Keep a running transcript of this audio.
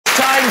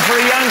time for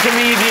a young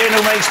comedian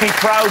who makes me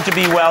proud to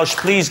be Welsh.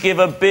 Please give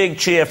a big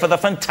cheer for the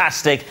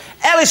fantastic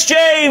Elis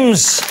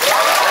James.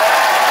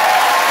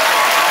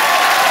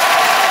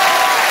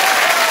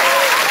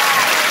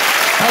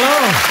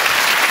 Hello.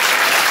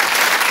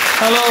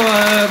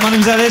 Hello, my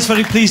name's Elis,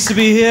 very pleased to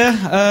be here.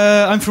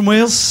 I'm from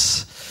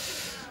Wales.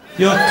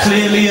 You're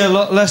clearly a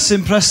lot less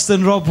impressed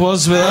than Rob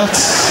was with that.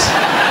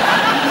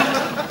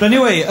 But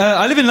anyway,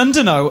 I live in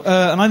London now,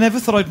 and I never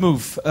thought I'd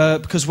move,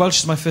 because Welsh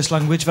is my first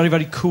language, very,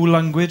 very cool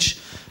language.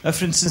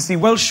 For instance, the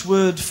Welsh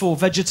word for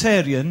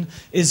vegetarian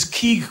is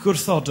cig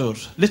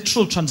gwrthodwr.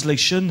 Literal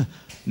translation,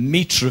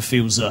 meat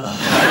refuser.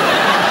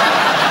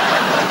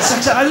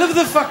 I love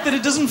the fact that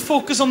it doesn't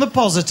focus on the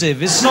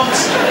positive. It's not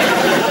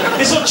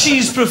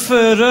cheese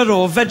preferer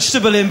or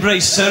vegetable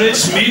embracer,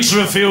 it's meat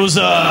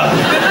refuser.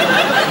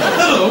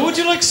 Hello, would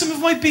you like some of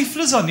my beef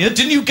lasagna?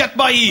 Didn't you get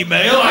my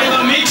email?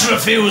 I'm a meat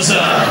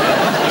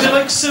refuser. Would you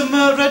like some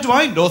red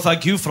wine? No,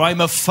 thank you, for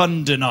I'm a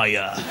fun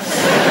denier.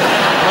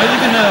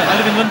 I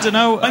live in London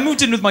now. I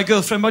moved in with my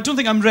girlfriend, but I don't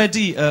think I'm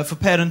ready for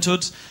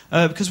parenthood,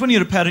 because when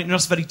you're a parent, you're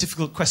asked very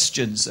difficult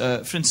questions.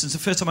 For instance, the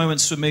first time I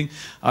went swimming,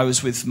 I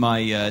was with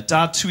my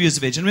dad, 2 years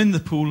of age, and we're in the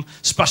pool,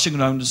 splashing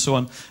around and so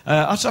on.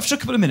 After a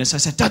couple of minutes, I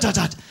said,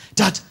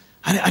 Dad,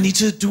 I need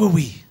to do a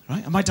wee,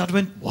 right? And my dad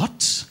went,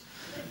 what?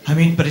 I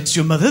mean, but it's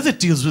your mother that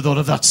deals with all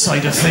of that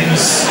side of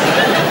things.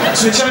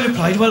 To which I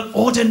replied, well,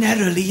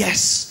 ordinarily,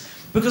 yes,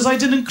 because I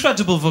had an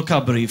incredible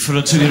vocabulary for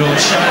a 2-year-old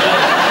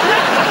child.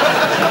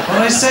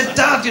 And I said,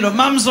 Dad, you know,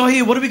 Mum's not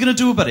here, what are we going to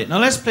do about it? Now,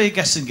 let's play a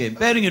guessing game.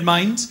 Bearing in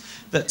mind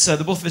that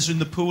the both of us are in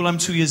the pool, I'm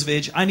 2 years of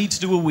age, I need to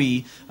do a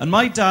wee, and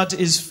my dad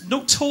is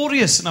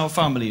notorious in our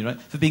family,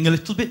 right, for being a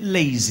little bit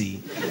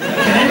lazy.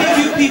 Can any of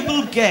you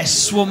people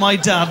guess what my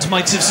dad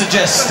might have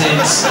suggested?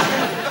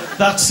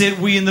 That's it,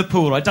 wee in the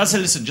pool, right? Dad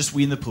said, listen, just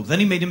wee in the pool. Then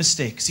he made a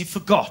mistake, because he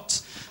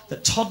forgot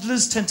that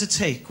toddlers tend to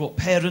take what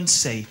parents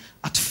say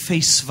at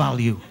face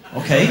value,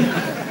 okay?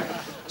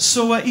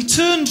 So he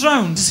turned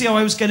round to see how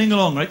I was getting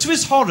along, right? To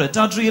his horror,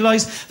 Dad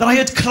realised that I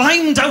had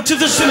climbed out of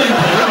the swimming pool,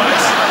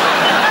 right?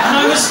 And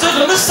I was stood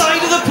on the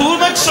side of the pool,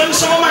 my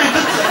trunks on my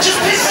ankle, just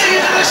pissing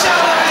into the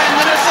shower end.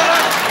 And I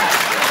thought,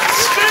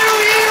 screw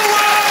you,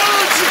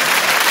 world!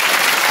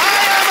 I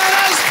am an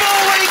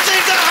iceberg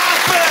waiting to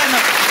happen!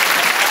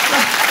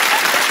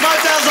 My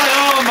dad's like,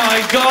 oh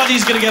my God,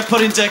 he's going to get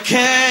put into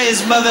care,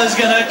 his mother's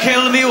going to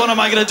kill me, what am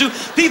I going to do?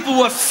 People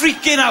were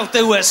freaking out,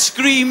 they were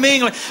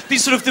screaming, like,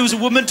 there was a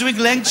woman doing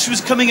lengths, she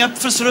was coming up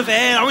for sort of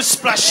air, I was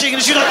splashing,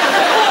 and she was like,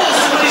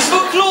 oh, somebody's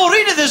put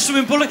chlorine in this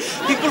swimming pool. Like,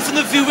 people from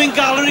the viewing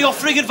gallery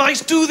offering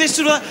advice, do this,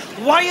 do that.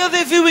 Why are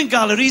there viewing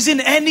galleries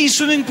in any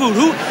swimming pool?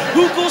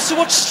 Who goes to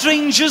watch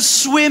strangers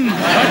swim,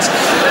 right?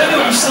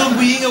 Anyway, I'm still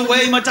weeing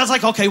away, my dad's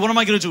like, okay, what am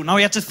I going to do? Now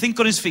he had to think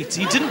on his feet.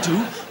 He didn't do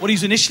what he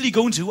was initially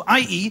going to,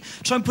 i.e.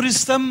 try and put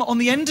his thumb on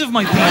the end of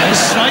my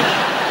penis, right?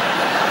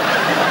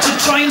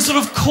 To try and sort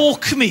of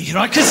cork me,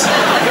 right? Because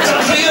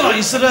I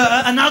realised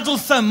that an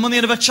adult thumb on the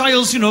end of a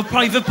child's, you know,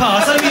 private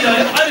part, I'd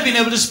have been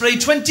able to spray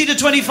 20 to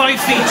 25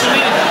 feet. I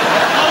mean,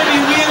 I'd have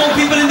been weeing on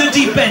people in the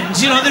deep end,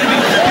 you know. There'd be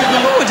people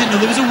go, oh, I didn't know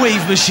there was a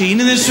wave machine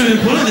in this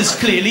swimming pool, and there's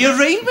clearly a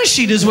rain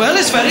machine as well.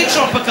 It's very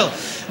tropical.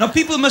 Now,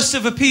 people must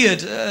have appeared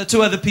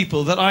to other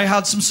people that I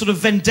had some sort of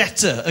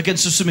vendetta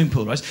against the swimming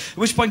pool, right? At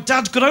which point,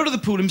 Dad got out of the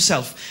pool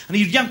himself, and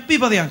he yanked me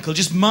by the ankle,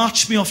 just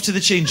marched me off to the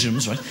change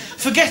rooms, right?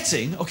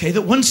 Forgetting, okay,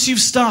 that once you've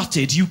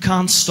started, you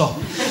can't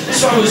stop.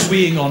 So I was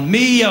weeing on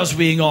me, I was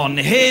weeing on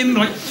him,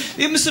 like,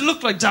 it must have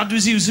looked like Dad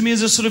was using me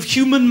as a sort of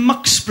human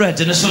muck spread,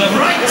 and a sort of,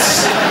 right,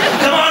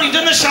 come on, you've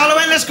done the shallow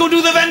end, let's go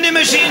do the vending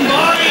machine,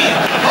 boy!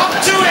 Up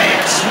to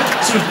it!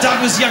 Sort of,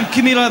 Dad was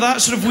yanking me like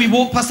that, sort of, we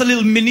walked past a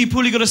little mini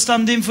pool you got to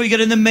stand in before you get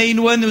in the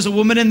main one. There was a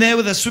woman in there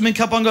with a swimming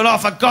cap on going, oh,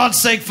 for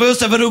God's sake, first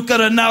have a hooker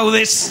and now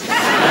this.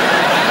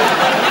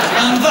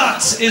 And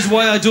that is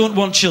why I don't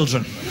want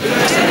children. Thank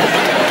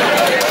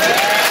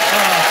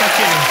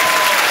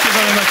you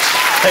very much.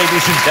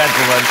 Ladies and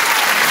gentlemen,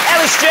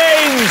 Elis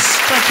James.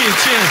 Thank you,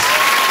 cheers.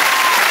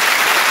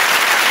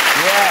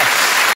 Yes.